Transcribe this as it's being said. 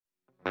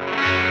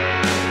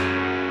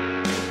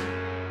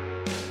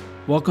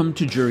Welcome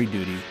to Jury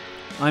Duty.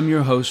 I'm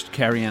your host,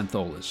 Carrie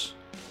Antholis.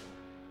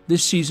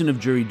 This season of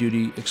Jury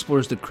Duty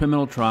explores the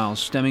criminal trial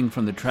stemming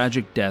from the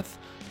tragic death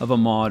of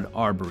Ahmaud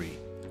Arbery,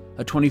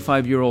 a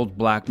 25-year-old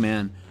black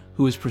man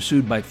who was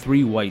pursued by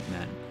three white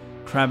men,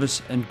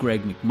 Travis and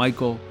Greg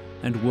McMichael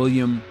and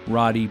William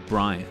Roddy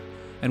Bryan,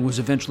 and was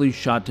eventually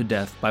shot to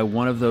death by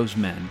one of those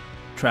men,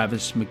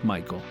 Travis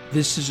McMichael.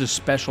 This is a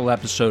special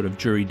episode of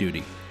Jury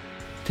Duty.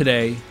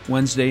 Today,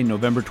 Wednesday,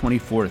 November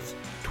 24th,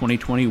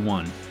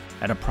 2021,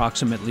 at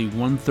approximately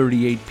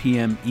 1:38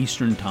 p.m.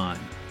 Eastern Time,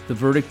 the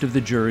verdict of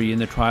the jury in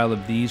the trial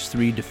of these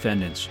three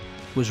defendants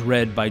was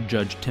read by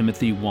Judge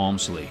Timothy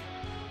Walmsley.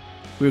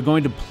 We are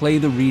going to play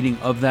the reading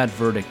of that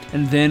verdict,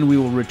 and then we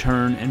will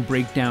return and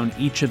break down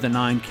each of the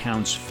 9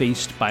 counts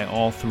faced by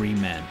all three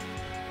men.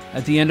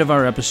 At the end of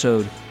our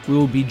episode, we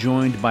will be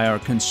joined by our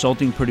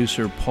consulting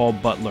producer, Paul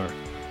Butler,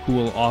 who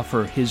will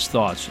offer his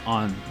thoughts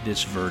on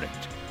this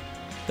verdict.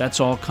 That's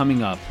all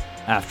coming up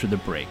after the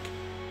break.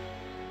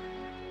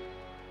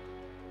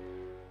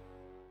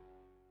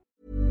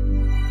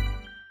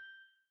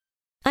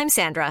 I'm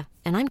Sandra,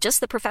 and I'm just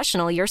the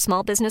professional your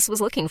small business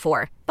was looking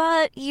for.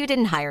 But you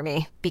didn't hire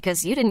me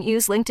because you didn't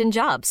use LinkedIn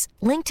Jobs.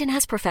 LinkedIn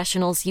has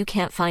professionals you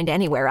can't find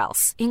anywhere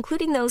else,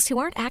 including those who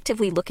aren't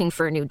actively looking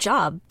for a new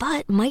job,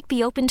 but might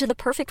be open to the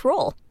perfect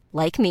role,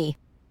 like me.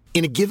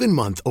 In a given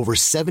month, over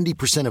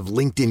 70% of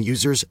LinkedIn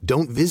users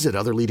don't visit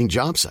other leading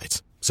job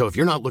sites. So if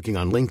you're not looking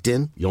on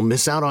LinkedIn, you'll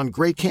miss out on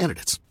great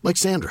candidates, like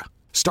Sandra.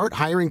 Start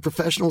hiring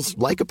professionals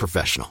like a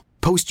professional.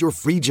 Post your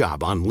free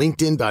job on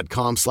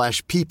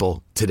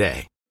linkedin.com/people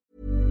today.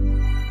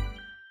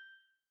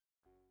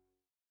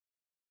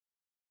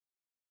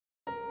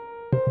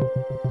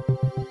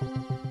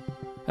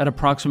 At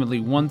approximately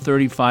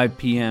 1:35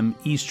 p.m.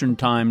 Eastern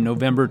Time,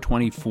 November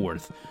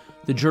 24th,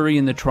 the jury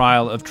in the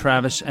trial of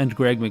Travis and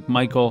Greg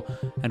McMichael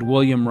and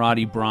William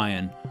Roddy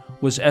Bryan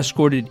was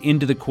escorted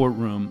into the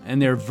courtroom,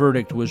 and their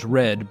verdict was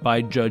read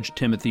by Judge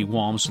Timothy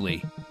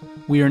Walmsley.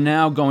 We are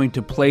now going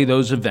to play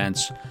those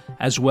events,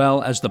 as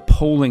well as the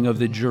polling of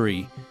the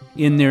jury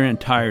in their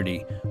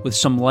entirety, with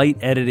some light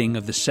editing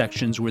of the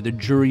sections where the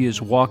jury is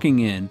walking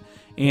in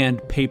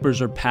and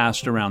papers are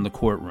passed around the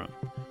courtroom.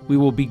 We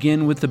will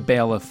begin with the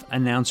bailiff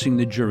announcing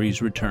the jury's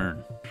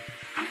return.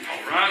 All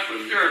right, the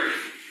jury.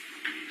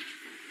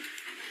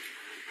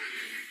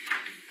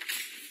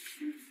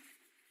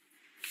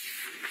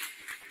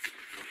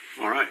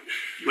 All right,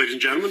 ladies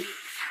and gentlemen,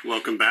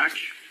 welcome back.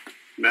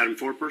 Madam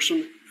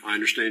Foreperson, I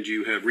understand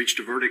you have reached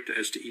a verdict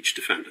as to each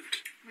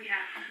defendant. We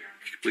have.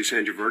 Please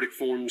hand your verdict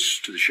forms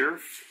to the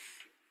sheriff.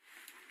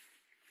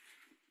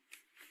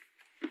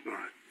 All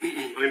right,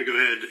 I'm going to go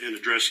ahead and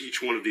address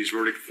each one of these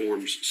verdict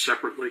forms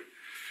separately.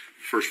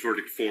 The first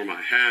verdict form I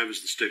have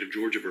is the State of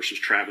Georgia versus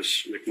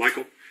Travis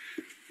McMichael.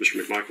 Mr.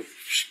 McMichael,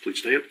 please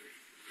stand.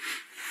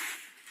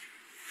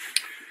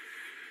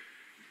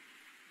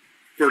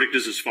 Verdict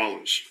is as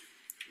follows.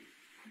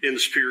 In the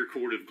Superior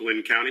Court of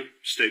Glenn County,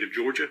 State of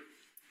Georgia,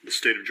 the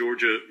State of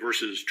Georgia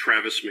versus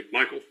Travis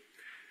McMichael,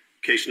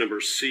 case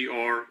number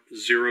CR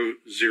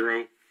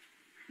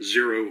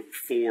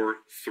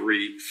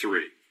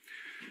 000433.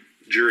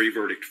 Jury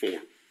verdict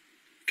form.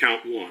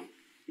 Count 1,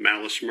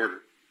 malice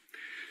murder.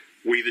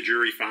 We, the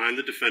jury, find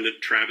the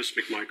defendant, Travis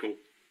McMichael,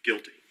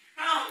 guilty.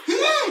 I'm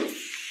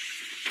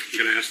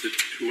going to ask that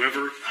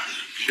whoever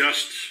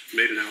just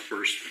made an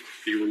outburst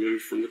be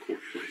removed from the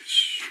court,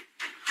 please.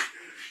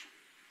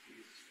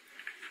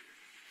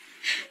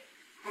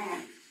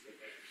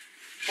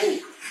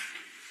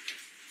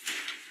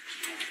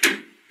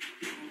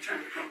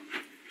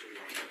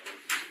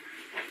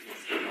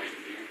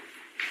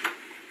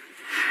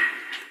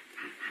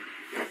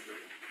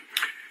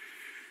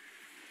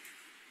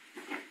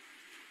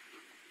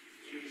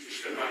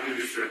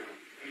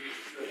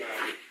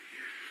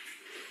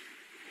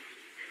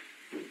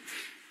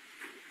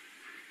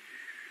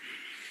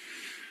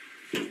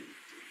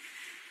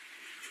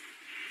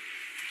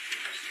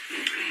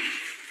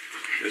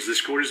 As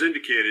this court has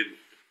indicated,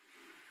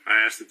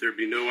 I ask that there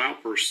be no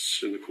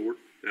outbursts in the court,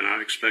 and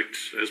I expect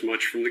as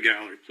much from the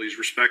gallery. Please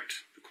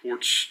respect the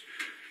court's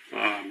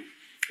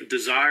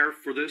desire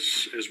for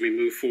this as we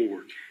move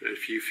forward.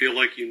 If you feel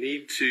like you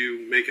need to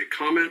make a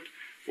comment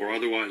or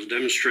otherwise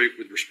demonstrate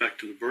with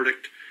respect to the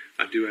verdict,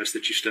 I do ask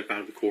that you step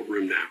out of the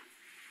courtroom now.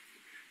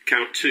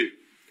 Count 2,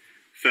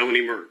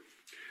 felony murder.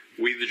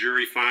 We, the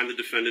jury, find the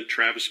defendant,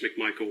 Travis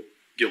McMichael,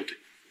 guilty.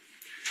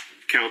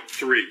 Count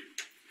 3,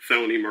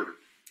 felony murder.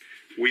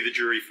 We, the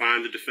jury,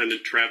 find the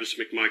defendant, Travis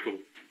McMichael,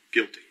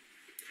 guilty.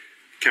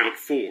 Count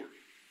 4,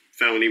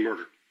 felony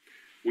murder.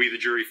 We, the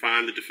jury,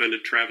 find the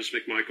defendant, Travis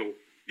McMichael,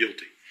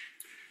 guilty.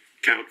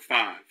 Count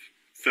 5,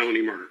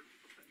 felony murder.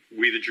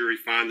 We, the jury,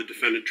 find the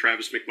defendant,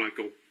 Travis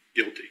McMichael,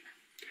 guilty.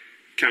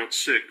 Count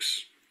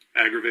 6,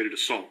 aggravated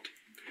assault.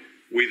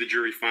 We, the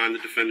jury, find the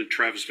defendant,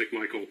 Travis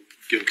McMichael,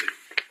 guilty.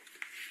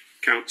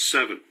 Count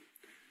 7,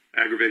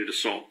 aggravated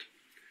assault.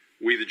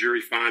 We, the jury,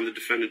 find the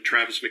defendant,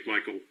 Travis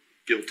McMichael,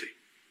 guilty.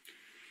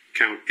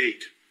 Count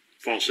 8,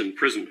 false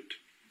imprisonment.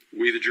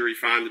 We, the jury,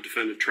 find the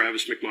defendant,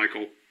 Travis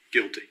McMichael,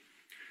 guilty.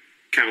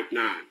 Count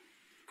 9,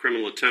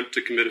 criminal attempt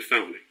to commit a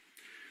felony.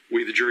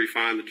 We, the jury,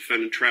 find the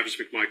defendant, Travis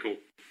McMichael,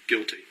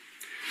 guilty.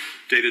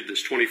 Dated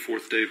this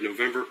 24th day of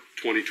November,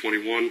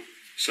 2021,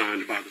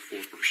 signed by the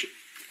foreperson.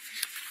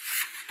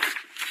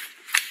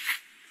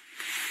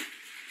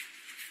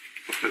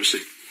 Have a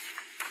seat.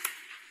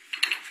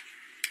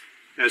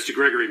 As to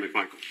Gregory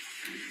McMichael.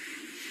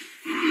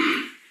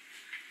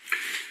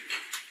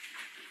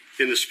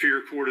 In the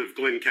Superior Court of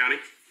Glenn County,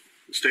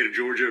 the state of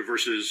Georgia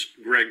versus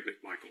Greg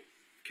McMichael,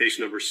 case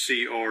number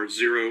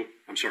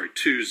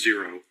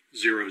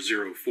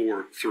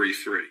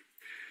CR20000433.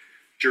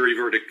 Jury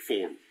verdict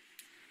form.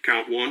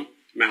 Count 1,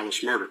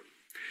 malice murder.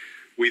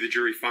 We, the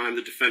jury, find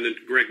the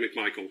defendant, Greg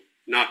McMichael,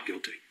 not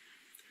guilty.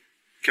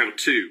 Count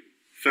 2,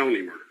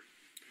 felony murder.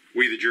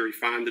 We, the jury,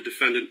 find the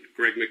defendant,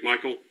 Greg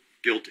McMichael,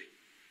 guilty.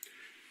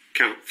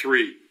 Count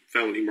 3,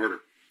 felony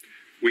murder.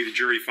 We, the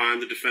jury,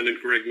 find the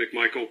defendant, Greg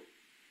McMichael,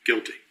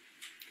 guilty.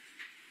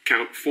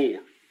 Count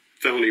 4,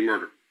 felony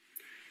murder.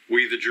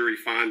 We, the jury,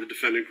 find the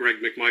defendant,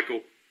 Greg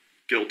McMichael,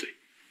 guilty.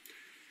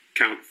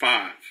 Count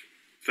 5,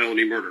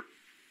 felony murder.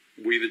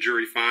 We, the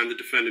jury, find the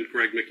defendant,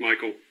 Greg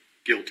McMichael,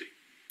 guilty.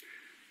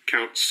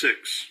 Count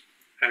 6,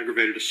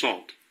 aggravated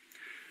assault.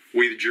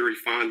 We, the jury,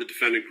 find the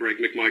defendant, Greg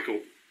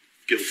McMichael,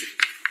 guilty.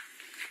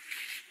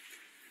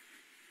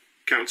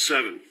 Count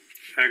 7,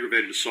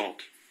 aggravated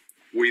assault.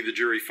 We, the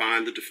jury,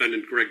 find the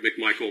defendant, Greg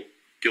McMichael,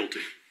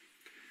 guilty.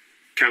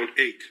 Count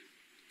 8,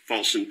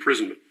 false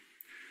imprisonment.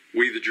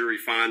 We, the jury,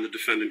 find the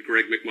defendant,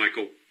 Greg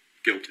McMichael,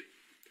 guilty.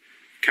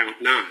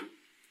 Count 9,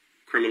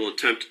 criminal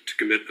attempt to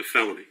commit a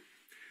felony.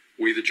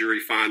 We, the jury,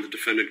 find the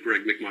defendant,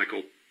 Greg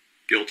McMichael,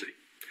 guilty.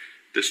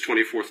 This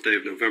 24th day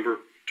of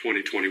November,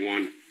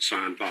 2021,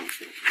 signed by the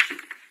foreperson.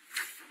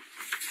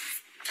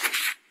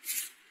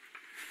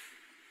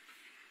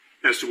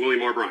 As to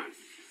William R. Bryan.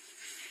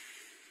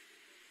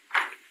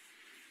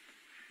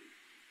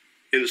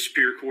 In the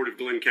Superior Court of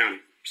Glenn County,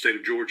 state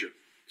of Georgia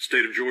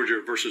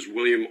versus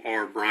William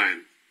R.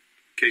 Bryan,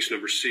 case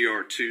number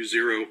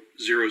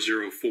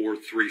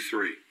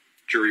CR20000433.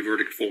 Jury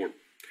verdict form.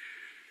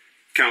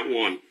 Count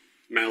 1,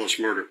 malice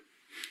murder.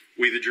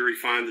 We, the jury,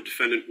 find the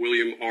defendant,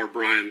 William R.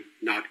 Bryan,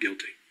 not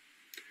guilty.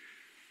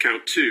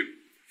 Count 2,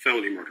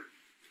 felony murder.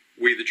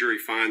 We, the jury,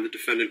 find the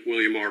defendant,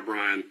 William R.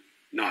 Bryan,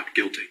 not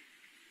guilty.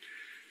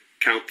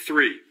 Count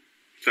 3,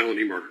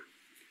 felony murder.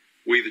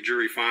 We, the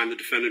jury, find the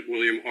defendant,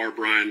 William R.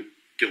 Bryan,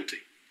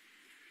 guilty.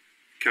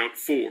 Count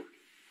 4,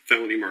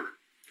 felony murder.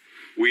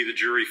 We, the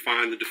jury,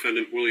 find the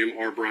defendant, William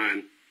R.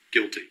 Bryan,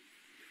 guilty.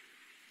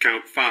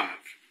 Count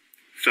 5,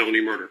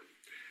 felony murder.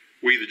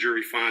 We, the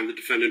jury, find the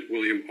defendant,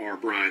 William R.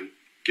 Bryan,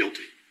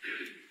 guilty.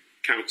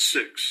 Count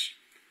 6,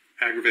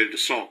 aggravated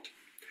assault.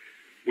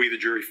 We, the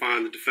jury,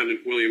 find the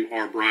defendant, William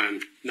R.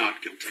 Bryan,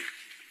 not guilty.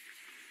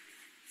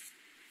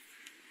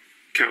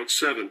 Count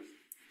 7,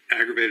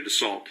 aggravated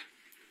assault.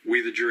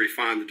 We, the jury,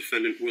 find the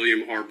defendant,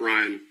 William R.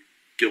 Bryan,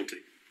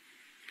 guilty.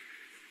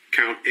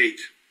 Count 8,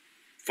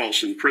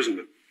 false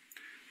imprisonment.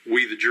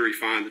 We, the jury,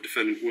 find the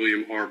defendant,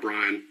 William R.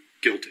 Bryan,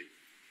 guilty.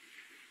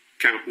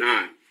 Count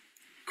 9,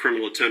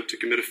 criminal attempt to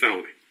commit a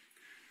felony.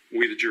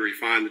 We, the jury,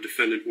 find the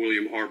defendant,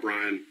 William R.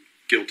 Bryan,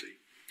 guilty.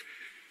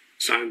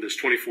 Signed this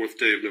 24th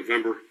day of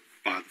November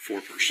by the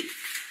foreperson.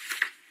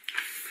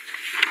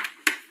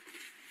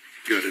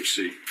 Go ahead and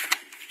see.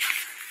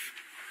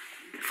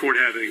 Court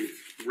having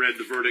read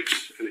the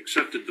verdicts and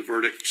accepted the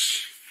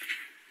verdicts,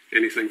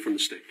 anything from the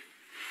state?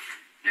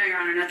 No, Your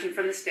Honor, nothing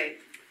from the state.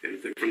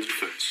 Anything from the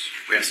defense?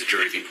 We ask the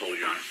jury be polled,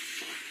 Your Honor.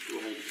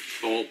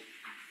 All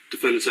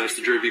defendants ask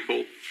the jury be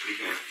polled?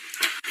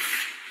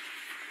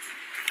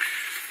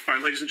 All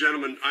right, ladies and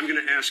gentlemen, I'm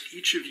going to ask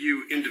each of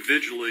you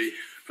individually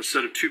a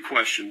set of 2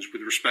 questions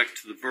with respect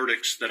to the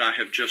verdicts that I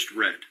have just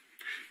read.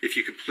 If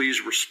you could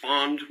please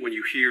respond when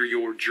you hear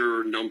your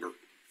juror number.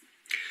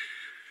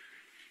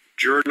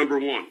 Juror number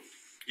 1,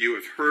 you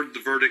have heard the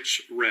verdicts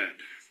read.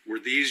 Were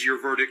these your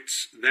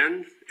verdicts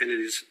then,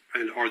 and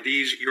are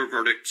these your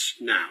verdicts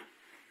now?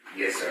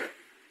 Yes, sir.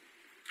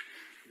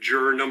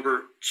 Juror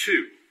number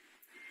 2,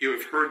 you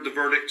have heard the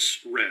verdicts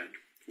read.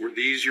 Were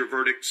these your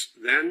verdicts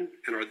then,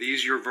 and are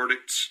these your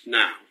verdicts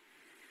now?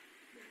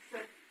 Yes,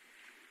 sir.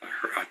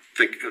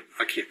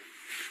 I can't.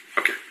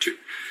 Okay, 2.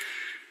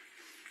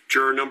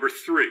 Juror number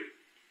 3,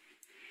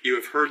 you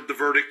have heard the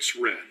verdicts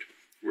read.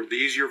 Were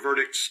these your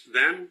verdicts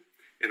then,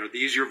 and are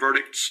these your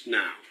verdicts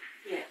now?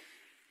 Yes.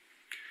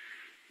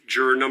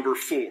 Juror number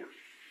 4,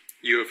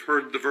 you have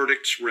heard the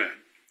verdicts read.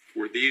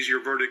 Were these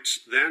your verdicts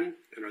then,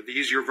 and are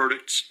these your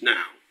verdicts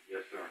now?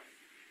 Yes, sir.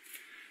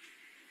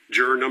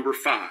 Juror number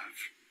 5,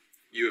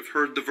 you have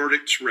heard the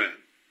verdicts read.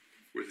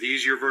 Were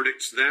these your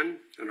verdicts then,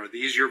 and are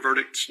these your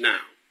verdicts now?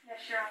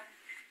 Yes, Your Honor.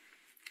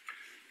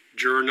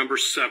 Juror number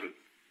 7,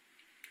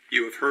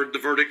 you have heard the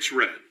verdicts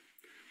read.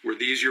 Were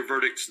these your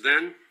verdicts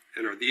then,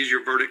 and are these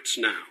your verdicts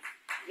now?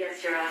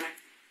 Yes, Your Honor.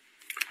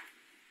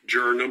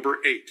 Juror number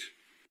 8,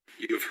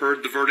 you have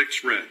heard the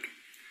verdicts read.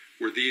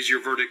 Were these your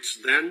verdicts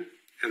then,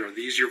 and are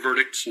these your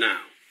verdicts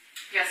now?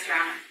 Yes, Your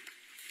Honor.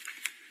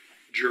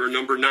 Juror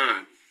number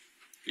 9,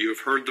 you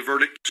have heard the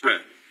verdicts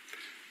read.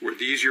 Were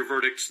these your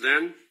verdicts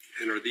then,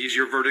 And are these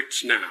your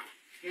verdicts now?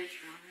 Yes,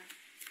 Your Honor.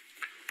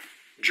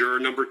 Juror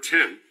number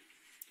 10,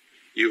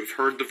 you have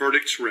heard the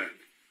verdicts read.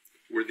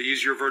 Were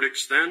these your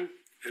verdicts then,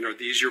 and are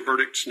these your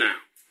verdicts now?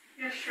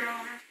 Yes, Your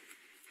Honor.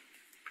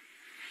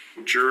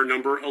 Juror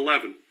number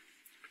 11,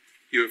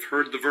 you have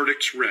heard the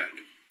verdicts read.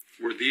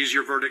 Were these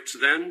your verdicts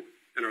then,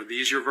 and are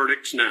these your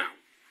verdicts now?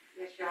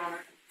 Yes, Your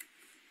Honor.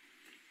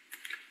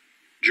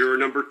 Juror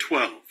number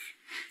 12,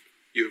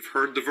 you have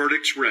heard the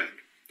verdicts read.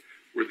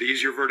 Were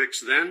these your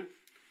verdicts then,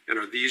 and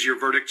are these your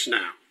verdicts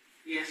now?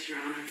 Yes, Your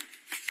Honor.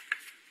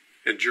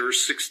 And juror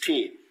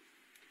 16,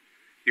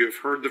 you have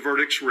heard the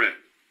verdicts read.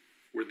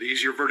 Were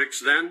these your verdicts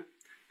then,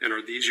 and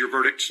are these your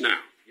verdicts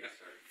now? Yes,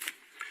 sir.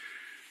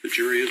 The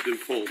jury has been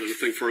polled.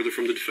 Anything further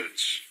from the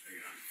defense?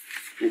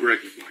 From Greg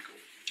McMichael.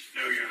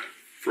 No, Your Honor.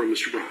 From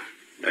Mr. Bryan.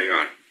 No, Your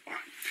Honor. All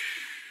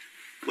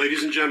right.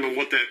 Ladies and gentlemen,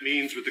 what that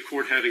means with the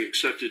court having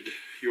accepted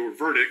your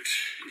verdict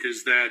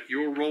is that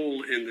your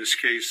role in this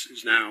case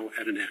is now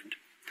at an end.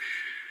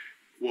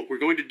 What we're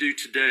going to do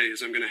today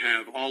is I'm going to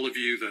have all of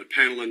you, the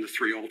panel and the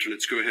three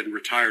alternates, go ahead and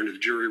retire into the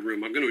jury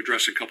room. I'm going to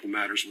address a couple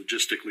matters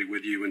logistically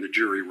with you in the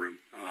jury room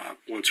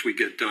once we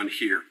get done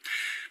here.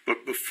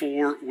 But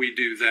before we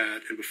do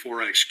that, and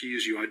before I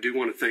excuse you, I do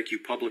want to thank you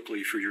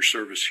publicly for your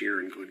service here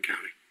in Glynn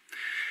County.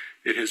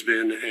 It has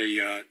been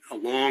a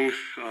long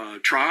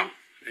trial,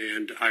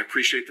 and I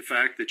appreciate the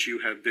fact that you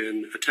have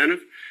been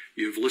attentive.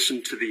 You've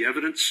listened to the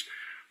evidence,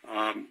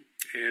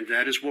 and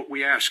that is what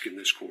we ask in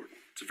this court.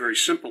 It's a very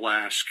simple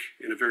ask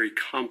in a very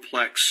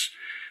complex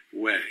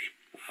way,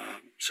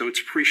 so it's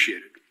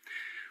appreciated.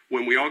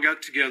 When we all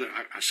got together,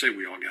 I say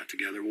we all got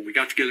together, when we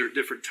got together at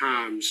different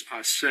times,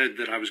 I said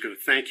that I was going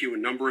to thank you a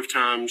number of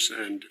times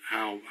and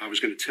how I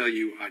was going to tell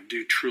you I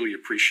do truly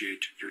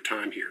appreciate your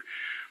time here.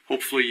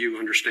 Hopefully you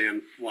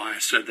understand why I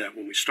said that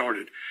when we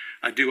started.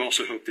 I do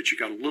also hope that you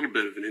got a little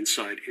bit of an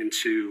insight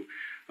into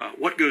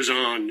what goes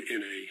on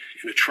in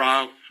a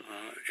trial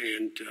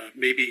and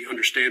maybe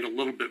understand a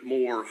little bit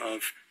more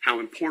of how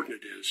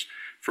important it is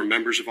for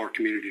members of our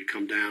community to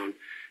come down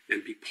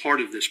and be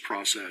part of this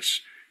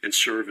process and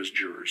serve as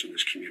jurors in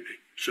this community.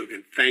 So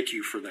again, thank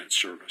you for that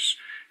service.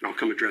 And I'll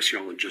come address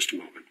y'all in just a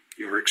moment.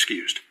 You're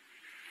excused.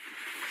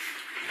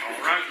 All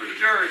right, for the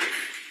jury.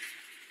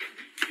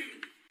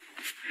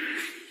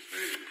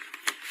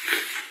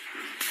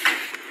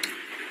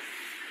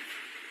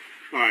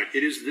 All right,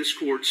 it is this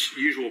court's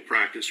usual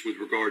practice with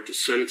regard to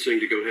sentencing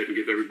to go ahead and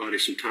give everybody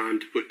some time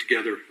to put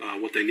together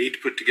what they need to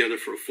put together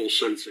for a full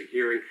sentencing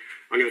hearing.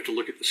 I'm going to have to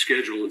look at the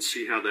schedule and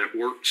see how that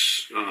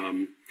works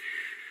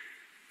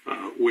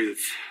with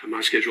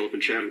my schedule up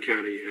in Chatham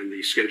County and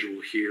the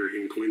schedule here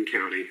in Glynn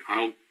County.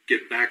 I'll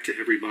get back to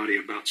everybody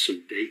about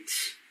some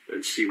dates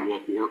and see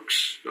what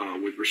works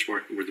with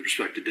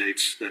respect to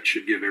dates. That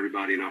should give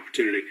everybody an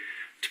opportunity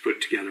to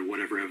put together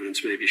whatever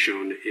evidence may be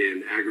shown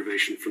in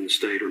aggravation from the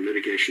state or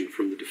mitigation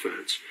from the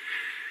defense.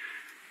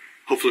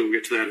 Hopefully we'll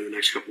get to that in the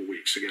next couple of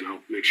weeks. Again,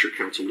 I'll make sure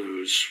counsel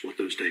knows what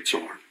those dates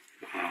are.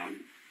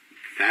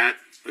 That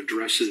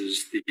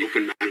addresses the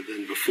open matter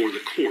then before the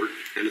court.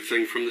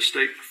 Anything from the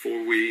state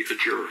before we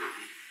adjourn?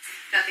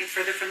 Nothing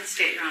further from the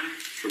state, Your Honor.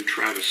 From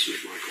Travis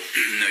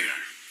McMichael. No, Your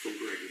Honor. From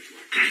Greg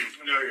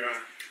McMichael. No, Your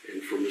Honor.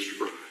 And from Mr.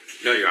 Bryan.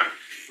 No, Your Honor.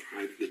 All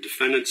right, the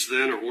defendants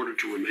then are ordered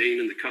to remain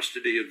in the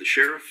custody of the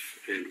sheriff,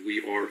 and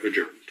we are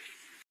adjourned.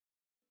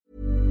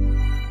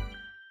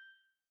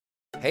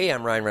 Hey,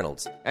 I'm Ryan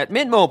Reynolds. At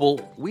Mint Mobile,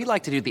 we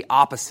like to do the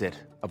opposite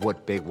of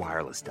what Big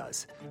Wireless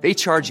does. They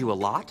charge you a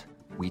lot,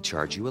 we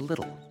charge you a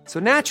little. So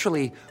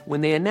naturally,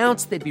 when they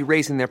announced they'd be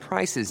raising their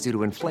prices due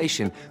to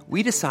inflation,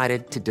 we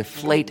decided to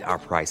deflate our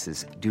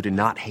prices due to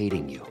not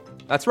hating you.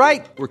 That's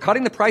right. We're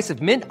cutting the price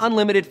of Mint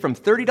Unlimited from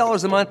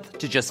 $30 a month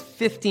to just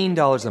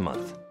 $15 a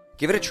month.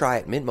 Give it a try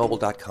at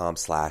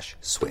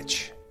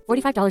mintmobile.com/switch.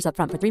 $45 up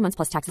front for 3 months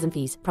plus taxes and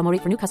fees. Promo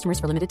rate for new customers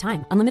for limited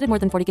time. Unlimited more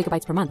than 40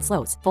 gigabytes per month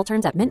slows. Full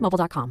terms at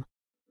mintmobile.com.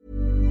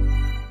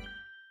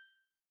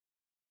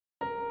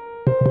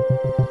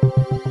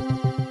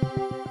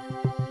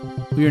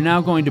 We are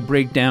now going to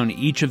break down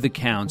each of the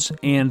counts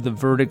and the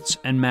verdicts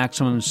and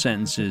maximum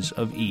sentences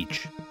of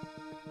each.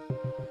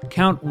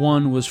 Count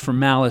 1 was for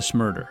malice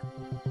murder.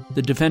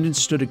 The defendant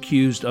stood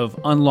accused of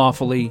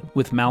unlawfully,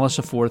 with malice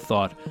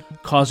aforethought,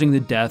 causing the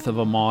death of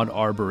Ahmaud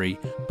Arbery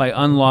by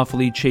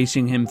unlawfully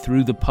chasing him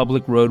through the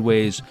public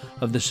roadways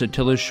of the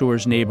Satilla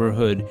Shores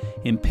neighborhood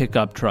in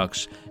pickup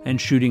trucks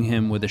and shooting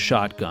him with a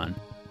shotgun.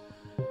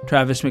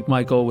 Travis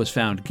McMichael was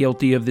found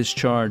guilty of this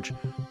charge.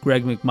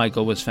 Greg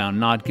McMichael was found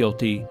not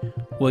guilty.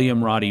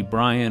 William Roddy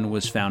Bryan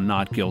was found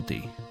not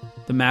guilty.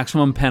 The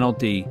maximum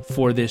penalty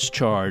for this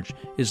charge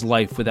is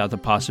life without the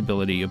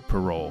possibility of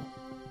parole.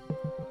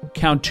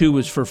 Count 2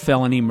 was for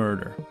felony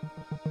murder.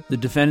 The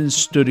defendant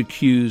stood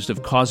accused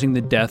of causing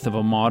the death of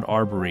Ahmaud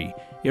Arbery,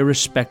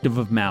 irrespective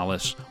of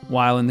malice,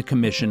 while in the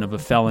commission of a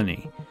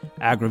felony,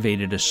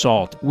 aggravated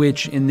assault,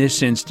 which in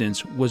this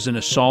instance was an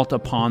assault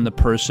upon the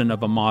person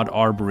of Ahmaud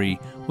Arbery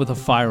with a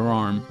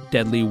firearm,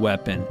 deadly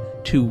weapon,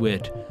 to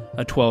wit,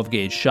 a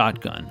 12-gauge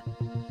shotgun.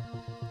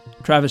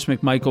 Travis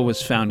McMichael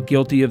was found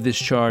guilty of this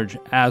charge,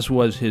 as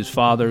was his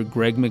father,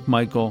 Greg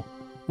McMichael.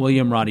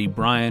 William Roddy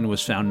Bryan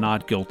was found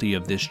not guilty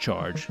of this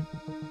charge.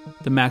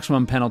 The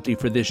maximum penalty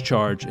for this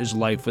charge is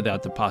life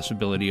without the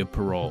possibility of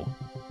parole.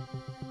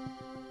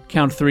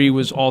 Count 3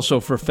 was also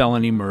for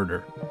felony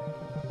murder.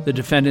 The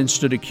defendant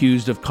stood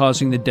accused of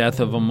causing the death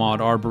of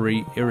Ahmaud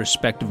Arbery,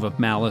 irrespective of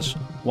malice,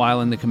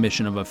 while in the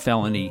commission of a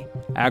felony,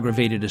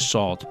 aggravated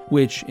assault,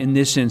 which, in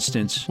this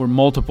instance, were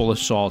multiple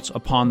assaults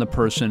upon the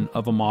person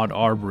of Ahmaud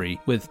Arbery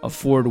with a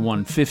Ford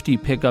 150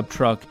 pickup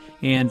truck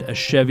and a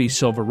Chevy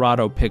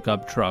Silverado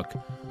pickup truck,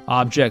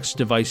 objects,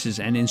 devices,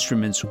 and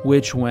instruments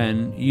which,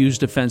 when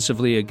used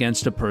offensively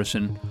against a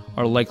person,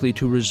 are likely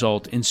to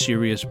result in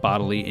serious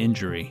bodily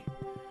injury.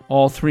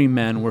 All 3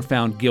 men were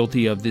found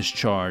guilty of this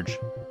charge.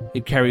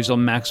 It carries a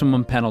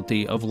maximum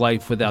penalty of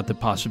life without the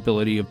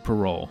possibility of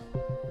parole.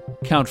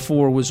 Count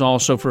 4 was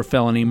also for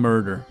felony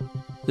murder.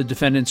 The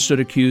defendant stood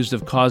accused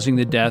of causing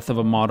the death of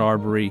Ahmaud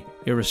Arbery,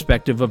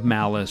 irrespective of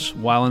malice,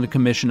 while in the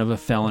commission of a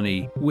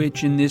felony,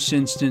 which in this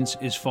instance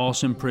is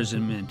false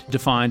imprisonment,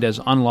 defined as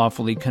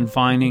unlawfully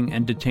confining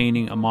and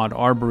detaining Ahmaud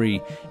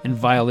Arbery in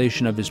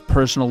violation of his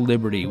personal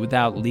liberty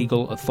without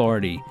legal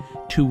authority.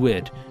 To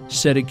wit,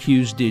 said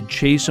accused did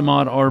chase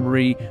Ahmaud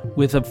Arbery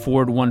with a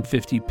Ford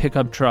 150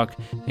 pickup truck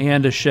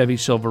and a Chevy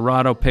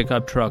Silverado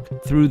pickup truck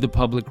through the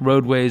public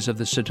roadways of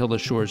the Satilla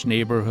Shores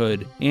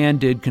neighborhood, and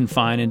did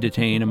confine and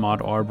detain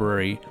Ahmaud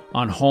Arbery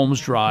on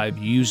Holmes Drive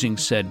using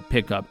said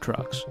pickup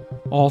trucks.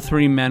 All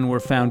 3 men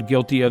were found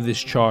guilty of this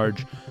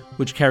charge,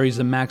 which carries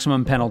the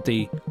maximum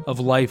penalty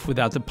of life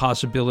without the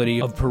possibility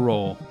of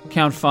parole.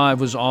 Count 5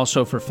 was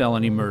also for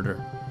felony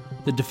murder.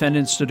 The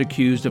defendant stood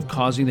accused of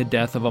causing the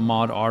death of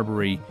Ahmaud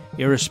Arbery,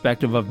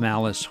 irrespective of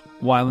malice,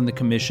 while in the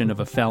commission of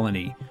a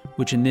felony,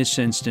 which in this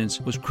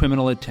instance was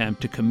criminal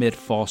attempt to commit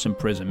false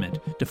imprisonment,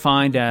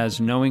 defined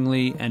as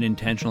knowingly and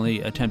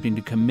intentionally attempting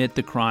to commit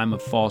the crime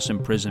of false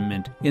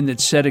imprisonment, in that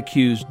said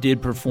accused did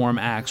perform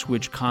acts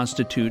which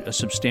constitute a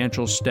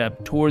substantial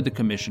step toward the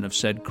commission of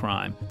said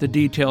crime, the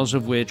details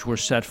of which were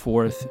set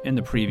forth in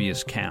the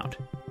previous count.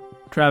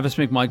 Travis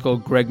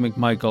McMichael, Greg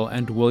McMichael,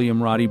 and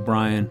William Roddy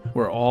Bryan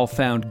were all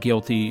found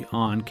guilty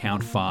on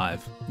Count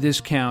 5.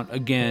 This count,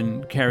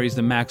 again, carries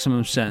the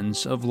maximum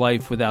sentence of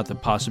life without the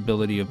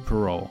possibility of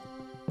parole.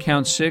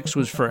 Count 6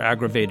 was for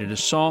aggravated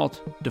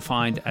assault,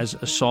 defined as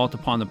assault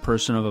upon the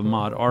person of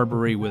Ahmaud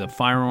Arbery with a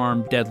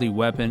firearm, deadly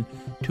weapon,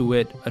 to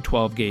wit, a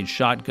 12-gauge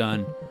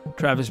shotgun.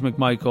 Travis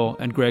McMichael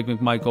and Greg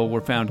McMichael were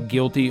found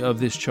guilty of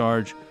this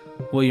charge.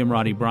 William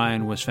Roddy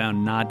Bryan was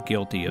found not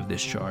guilty of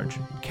this charge.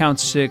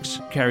 Count 6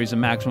 carries a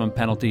maximum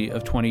penalty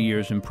of 20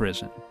 years in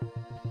prison.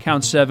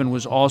 Count 7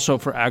 was also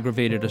for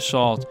aggravated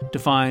assault,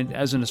 defined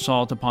as an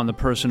assault upon the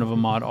person of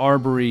Ahmaud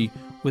Arbery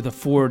with a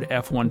Ford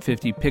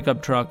F-150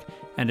 pickup truck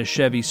and a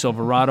Chevy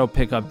Silverado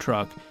pickup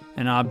truck,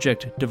 an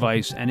object,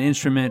 device, and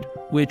instrument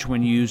which,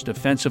 when used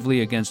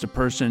offensively against a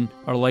person,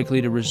 are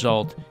likely to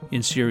result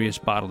in serious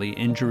bodily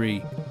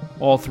injury.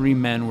 All 3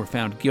 men were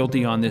found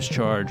guilty on this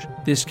charge.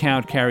 This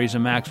count carries a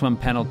maximum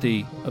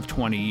penalty of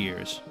 20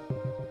 years.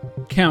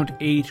 Count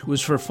 8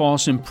 was for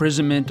false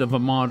imprisonment of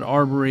Ahmaud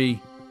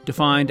Arbery,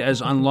 defined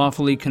as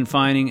unlawfully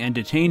confining and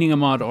detaining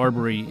Ahmaud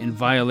Arbery in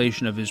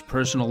violation of his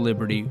personal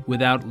liberty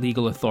without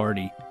legal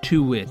authority.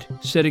 To wit,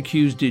 said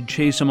accused did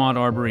chase Ahmaud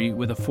Arbery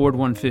with a Ford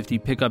 150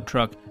 pickup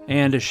truck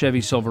and a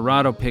Chevy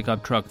Silverado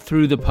pickup truck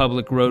through the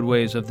public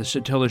roadways of the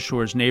Satilla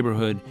Shores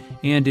neighborhood,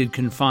 and did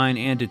confine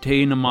and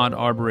detain Ahmaud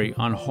Arbery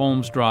on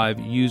Holmes Drive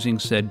using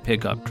said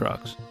pickup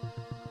trucks.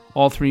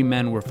 All 3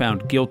 men were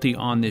found guilty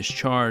on this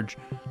charge.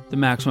 The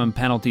maximum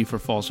penalty for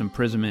false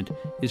imprisonment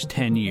is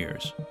 10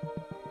 years.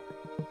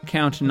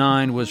 Count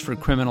 9 was for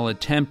criminal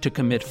attempt to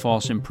commit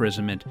false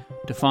imprisonment,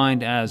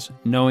 defined as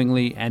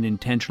knowingly and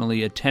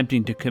intentionally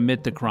attempting to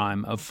commit the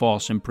crime of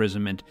false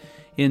imprisonment,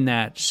 in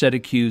that said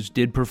accused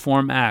did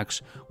perform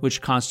acts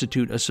which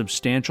constitute a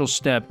substantial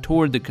step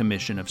toward the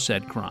commission of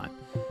said crime.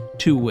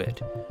 To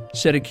wit,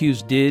 said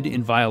accused did,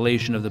 in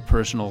violation of the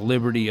personal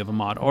liberty of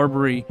Ahmaud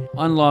Arbery,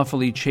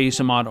 unlawfully chase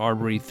Ahmaud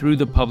Arbery through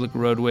the public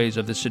roadways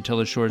of the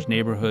Satilla Shores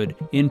neighborhood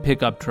in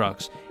pickup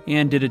trucks,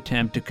 and did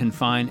attempt to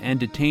confine and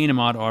detain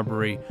Ahmaud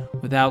Arbery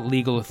without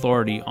legal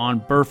authority on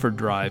Burford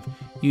Drive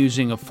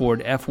using a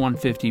Ford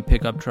F-150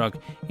 pickup truck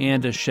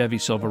and a Chevy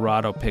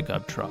Silverado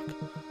pickup truck.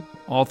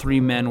 All 3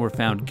 men were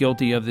found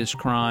guilty of this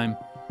crime.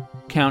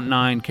 Count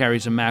 9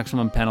 carries a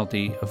maximum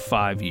penalty of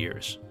 5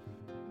 years.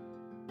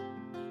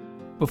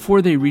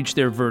 Before they reached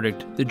their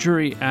verdict, the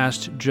jury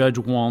asked Judge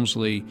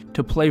Walmsley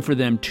to play for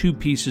them 2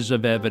 pieces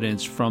of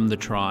evidence from the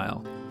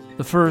trial.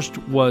 The first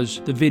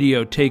was the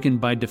video taken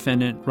by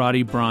defendant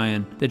Roddy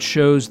Bryan that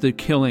shows the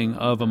killing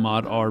of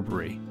Ahmaud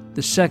Arbery.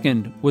 The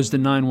second was the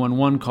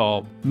 911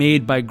 call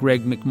made by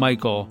Greg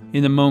McMichael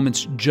in the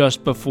moments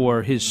just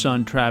before his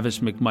son Travis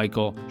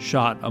McMichael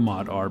shot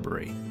Ahmaud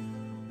Arbery.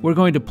 We're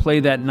going to play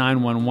that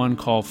 911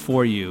 call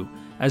for you,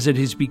 as it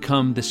has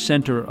become the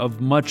center of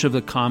much of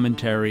the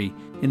commentary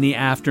in the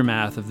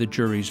aftermath of the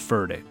jury's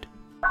verdict.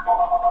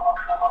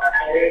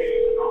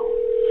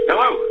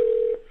 Hello?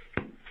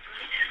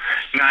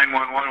 911.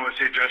 911, what's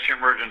the address of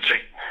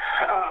emergency?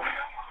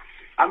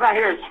 I'm not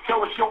here at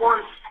Satilla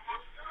Shores.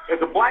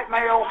 There's a black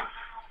male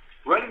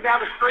running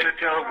down the street.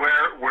 Satilla,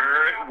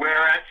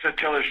 where at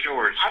Satilla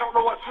Shores? I don't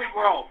know what street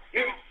we're on.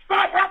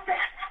 Stop right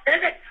there!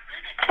 Is it?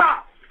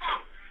 Stop!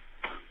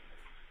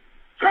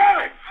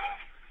 Charlie!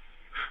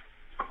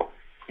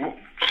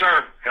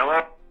 Sir,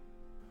 hello?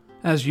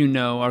 As you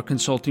know, our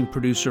consulting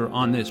producer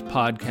on this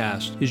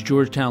podcast is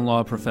Georgetown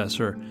law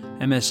professor,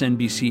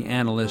 MSNBC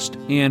analyst,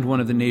 and one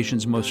of the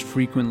nation's most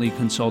frequently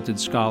consulted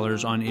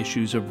scholars on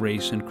issues of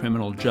race and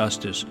criminal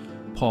justice,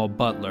 Paul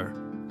Butler.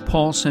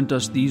 Paul sent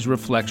us these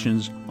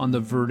reflections on the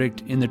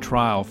verdict in the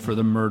trial for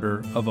the murder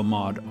of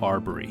Ahmaud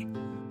Arbery.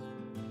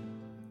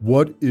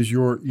 What is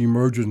your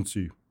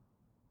emergency?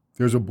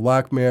 There's a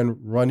black man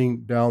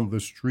running down the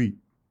street.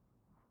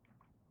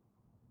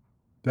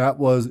 That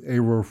was a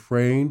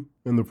refrain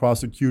in the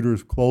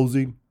prosecutor's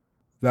closing.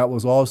 That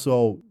was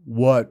also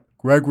what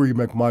Gregory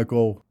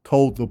McMichael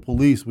told the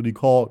police when he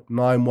called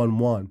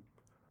 911.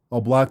 A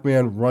black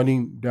man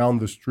running down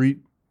the street.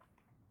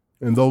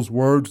 In those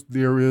words,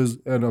 there is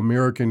an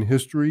American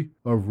history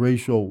of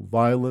racial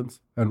violence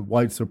and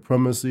white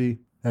supremacy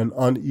and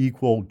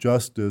unequal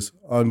justice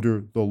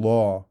under the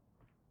law.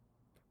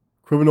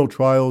 Criminal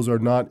trials are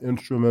not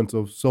instruments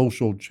of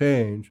social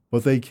change,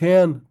 but they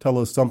can tell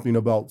us something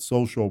about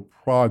social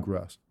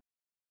progress.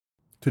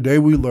 Today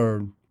we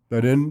learn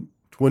that in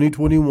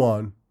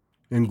 2021,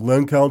 in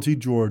Glenn County,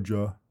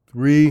 Georgia,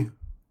 3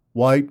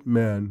 white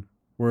men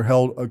were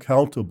held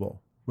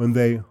accountable when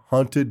they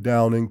hunted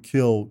down and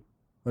killed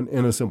an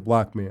innocent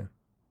black man.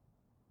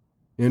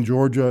 In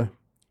Georgia,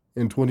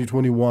 in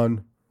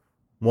 2021,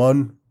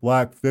 1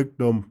 black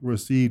victim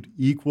received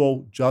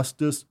equal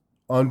justice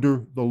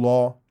under the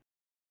law.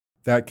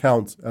 That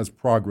counts as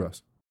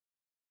progress.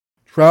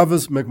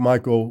 Travis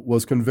McMichael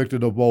was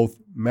convicted of both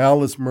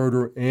malice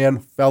murder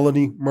and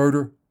felony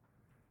murder.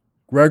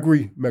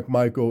 Gregory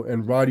McMichael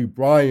and Roddy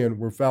Bryan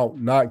were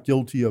found not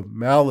guilty of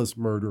malice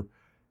murder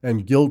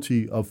and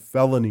guilty of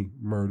felony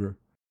murder.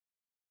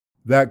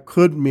 That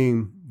could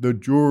mean the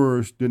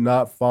jurors did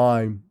not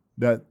find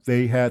that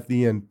they had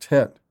the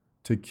intent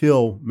to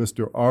kill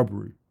Mr.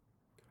 Arbery.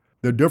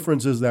 The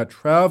difference is that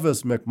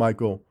Travis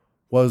McMichael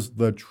was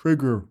the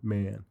trigger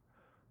man.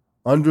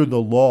 Under the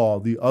law,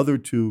 the other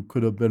 2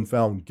 could have been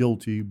found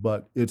guilty,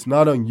 but it's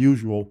not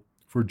unusual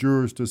for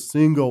jurors to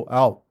single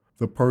out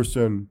the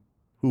person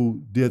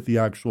who did the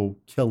actual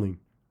killing.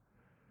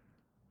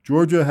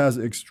 Georgia has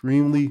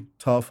extremely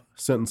tough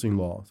sentencing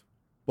laws.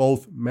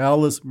 Both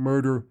malice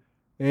murder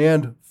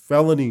and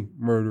felony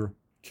murder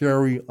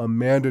carry a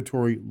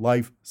mandatory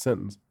life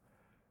sentence.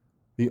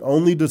 The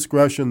only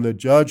discretion the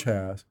judge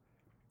has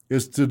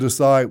is to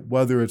decide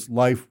whether it's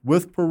life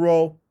with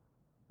parole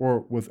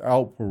or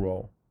without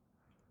parole.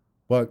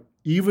 But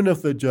even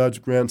if the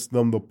judge grants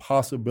them the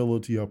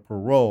possibility of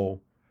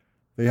parole,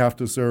 they have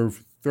to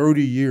serve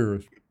 30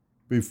 years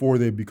before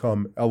they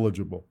become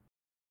eligible.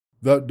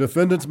 The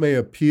defendants may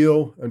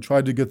appeal and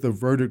try to get the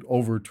verdict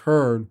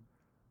overturned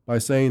by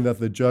saying that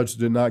the judge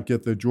did not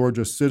get the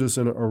Georgia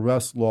citizen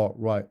arrest law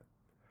right.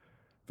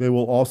 They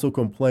will also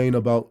complain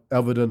about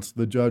evidence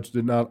the judge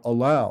did not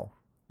allow,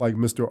 like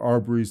Mr.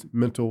 Arbery's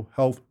mental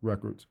health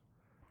records.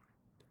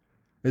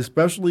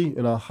 Especially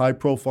in a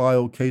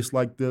high-profile case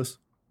like this,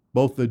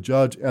 both the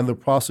judge and the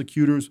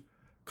prosecutors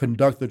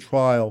conduct the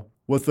trial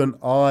with an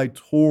eye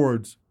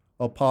towards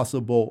a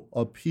possible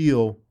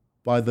appeal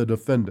by the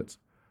defendants.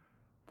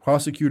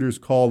 Prosecutors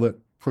call it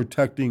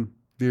protecting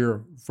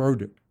their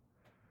verdict.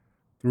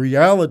 The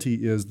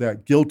reality is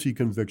that guilty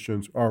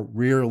convictions are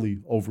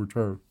rarely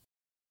overturned.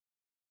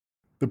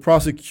 The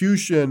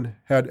prosecution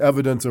had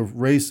evidence of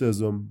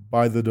racism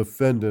by the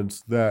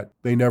defendants that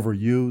they never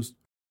used.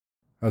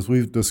 As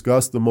we've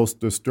discussed, the most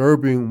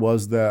disturbing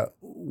was that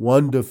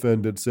one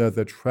defendant said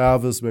that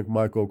Travis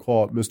McMichael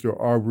called Mr.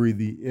 Arbery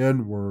the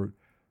N-word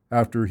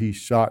after he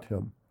shot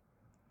him.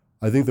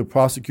 I think the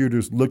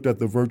prosecutors looked at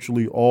the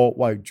virtually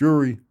all-white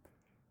jury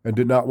and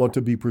did not want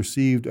to be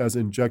perceived as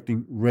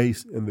injecting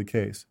race in the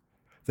case.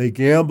 They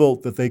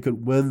gambled that they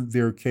could win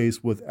their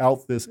case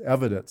without this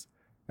evidence,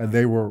 and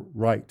they were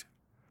right.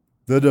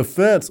 The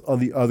defense, on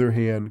the other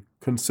hand,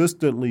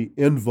 consistently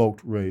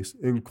invoked race,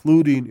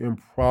 including in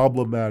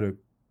problematic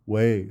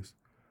ways.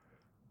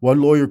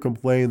 One lawyer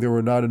complained there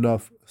were not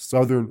enough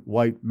Southern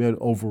white men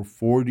over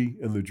 40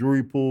 in the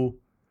jury pool.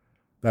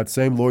 That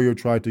same lawyer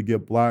tried to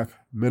get black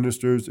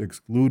ministers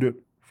excluded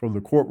from the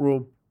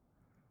courtroom.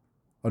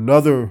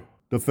 Another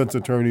defense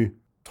attorney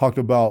talked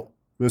about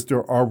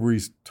Mr.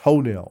 Arbery's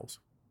toenails,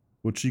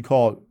 which she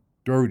called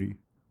dirty.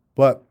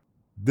 But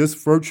this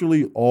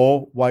virtually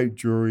all-white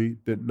jury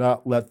did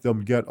not let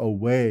them get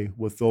away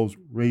with those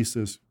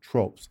racist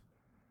tropes.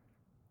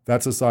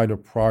 That's a sign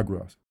of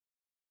progress.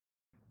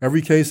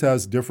 Every case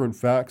has different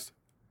facts.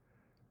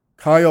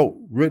 Kyle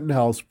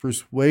Rittenhouse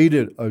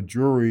persuaded a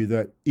jury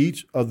that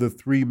each of the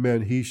 3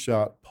 men he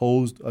shot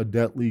posed a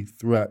deadly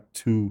threat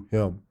to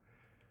him.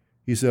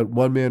 He said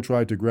one man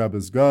tried to grab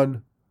his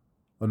gun,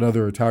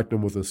 another attacked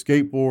him with a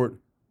skateboard,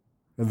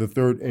 and the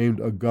third aimed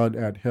a gun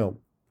at him.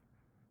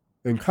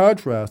 In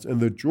contrast, in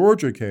the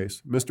Georgia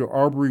case, Mr.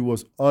 Arbery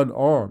was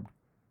unarmed,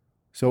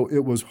 so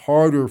it was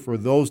harder for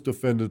those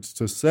defendants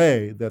to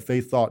say that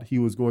they thought he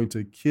was going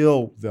to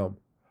kill them.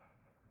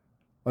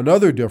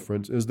 Another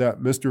difference is that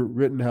Mr.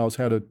 Rittenhouse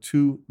had a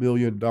 $2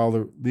 million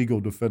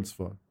legal defense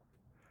fund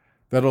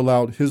that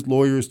allowed his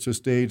lawyers to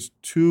stage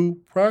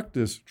 2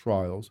 practice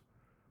trials,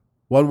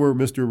 one where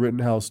Mr.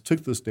 Rittenhouse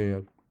took the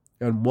stand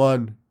and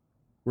one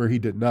where he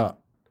did not,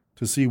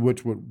 to see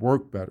which would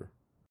work better.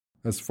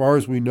 As far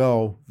as we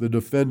know, the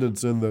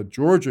defendants in the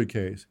Georgia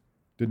case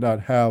did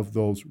not have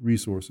those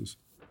resources.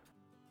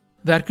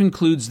 That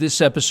concludes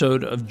this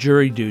episode of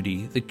Jury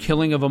Duty, the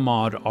killing of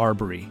Ahmaud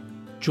Arbery.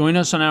 Join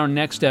us on our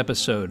next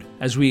episode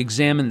as we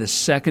examine the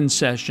second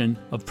session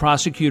of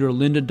Prosecutor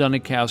Linda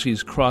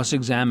Dunikowski's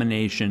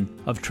cross-examination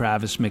of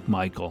Travis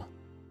McMichael.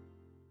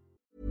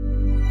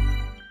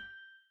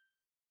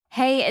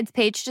 Hey, it's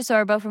Paige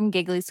DeSorbo from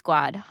Giggly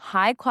Squad.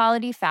 High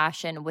quality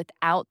fashion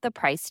without the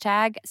price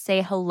tag.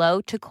 Say hello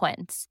to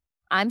Quince.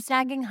 I'm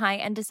snagging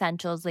high-end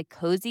essentials like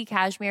cozy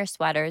cashmere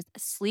sweaters,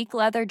 sleek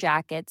leather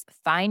jackets,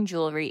 fine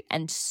jewelry,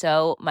 and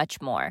so much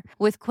more.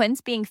 With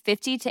Quince being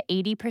 50 to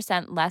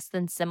 80% less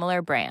than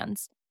similar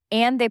brands.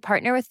 And they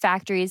partner with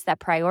factories that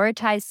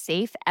prioritize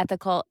safe,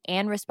 ethical,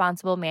 and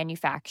responsible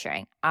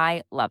manufacturing.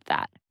 I love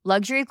that.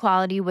 Luxury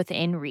quality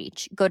within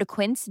reach. Go to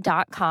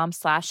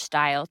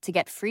quince.com/style to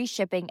get free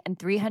shipping and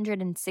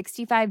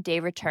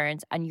 365-day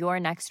returns on your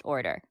next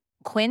order.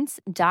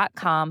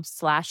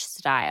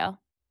 Quince.com/style.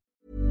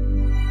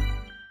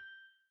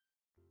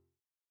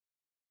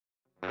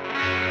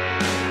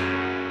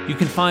 You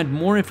can find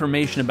more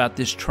information about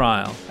this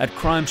trial at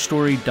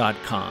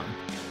crimestory.com.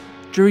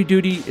 Jury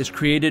Duty is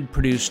created,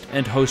 produced,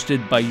 and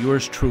hosted by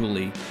yours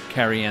truly,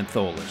 Carrie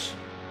Antholis.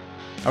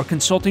 Our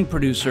consulting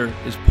producer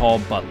is Paul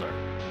Butler.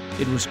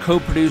 It was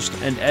co-produced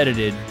and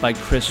edited by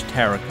Chris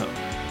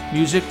Tarracone.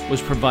 Music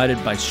was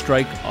provided by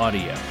Strike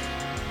Audio.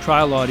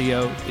 Trial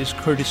audio is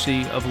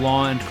courtesy of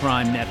Law and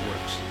Crime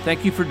Networks.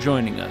 Thank you for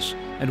joining us,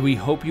 and we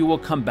hope you will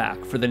come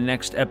back for the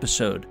next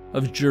episode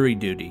of Jury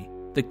Duty,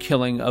 the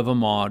killing of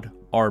Ahmaud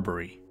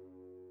Arbery.